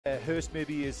Hurst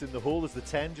maybe is in the hole as the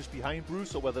 10 just behind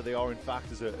Bruce, or whether they are in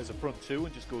fact as a front two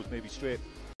and just goes maybe straight.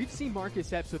 We've seen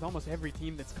Marcus Epps with almost every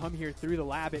team that's come here through the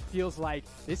lab. It feels like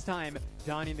this time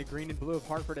donning the green and blue of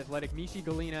Hartford Athletic, Mishi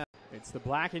Galina. It's the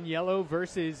black and yellow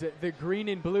versus the green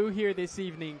and blue here this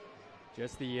evening.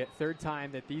 Just the third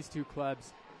time that these two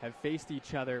clubs have faced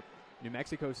each other. New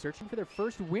Mexico searching for their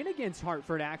first win against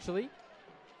Hartford, actually.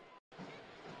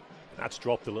 That's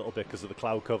dropped a little bit because of the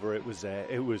cloud cover. It was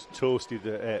toasty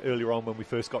earlier on when we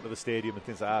first got to the stadium and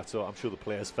things like that. So I'm sure the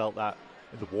players felt that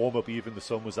in the warm-up. Even the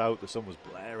sun was out, the sun was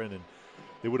blaring, and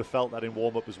they would have felt that in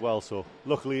warm-up as well. So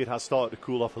luckily it has started to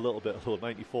cool off a little bit. Although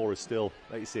 94 is still,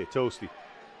 like you say, toasty.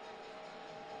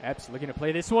 Epps looking to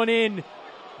play this one in,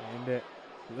 and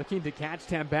looking to catch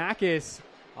Tambakis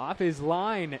off his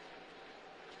line.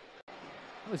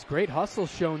 That was great hustle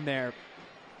shown there.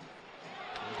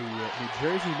 The New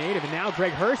Jersey native, and now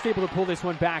Greg Hurst able to pull this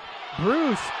one back.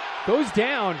 Bruce goes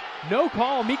down, no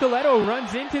call. Micheletto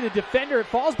runs into the defender. It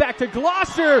falls back to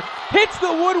Gloucester, hits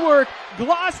the woodwork.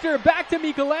 Gloucester back to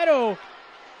Micheletto.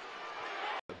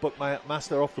 But my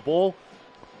master off the ball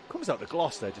comes out to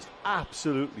Gloucester, just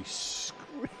absolutely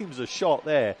screams a shot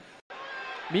there.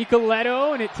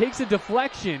 Micheletto, and it takes a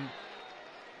deflection.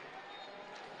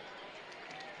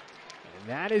 And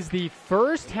that is the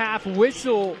first half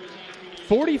whistle.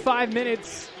 45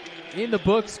 minutes in the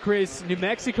books, Chris. New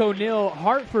Mexico 0,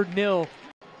 Hartford 0.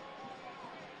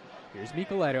 Here's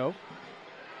Micheletto.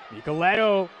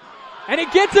 Micheletto. And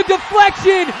it gets a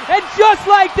deflection! And just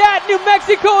like that, New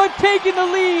Mexico have taken the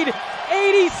lead.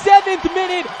 87th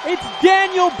minute, it's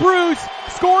Daniel Bruce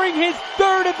scoring his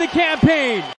third of the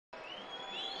campaign.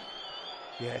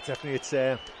 Yeah, definitely. It's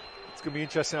going to be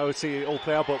interesting, I would say, it all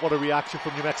play out, but what a reaction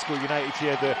from New Mexico United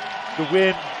here. The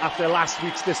win after last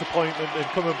week's disappointment and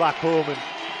coming back home and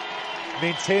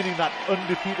maintaining that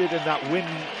undefeated and that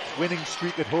winning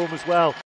streak at home as well.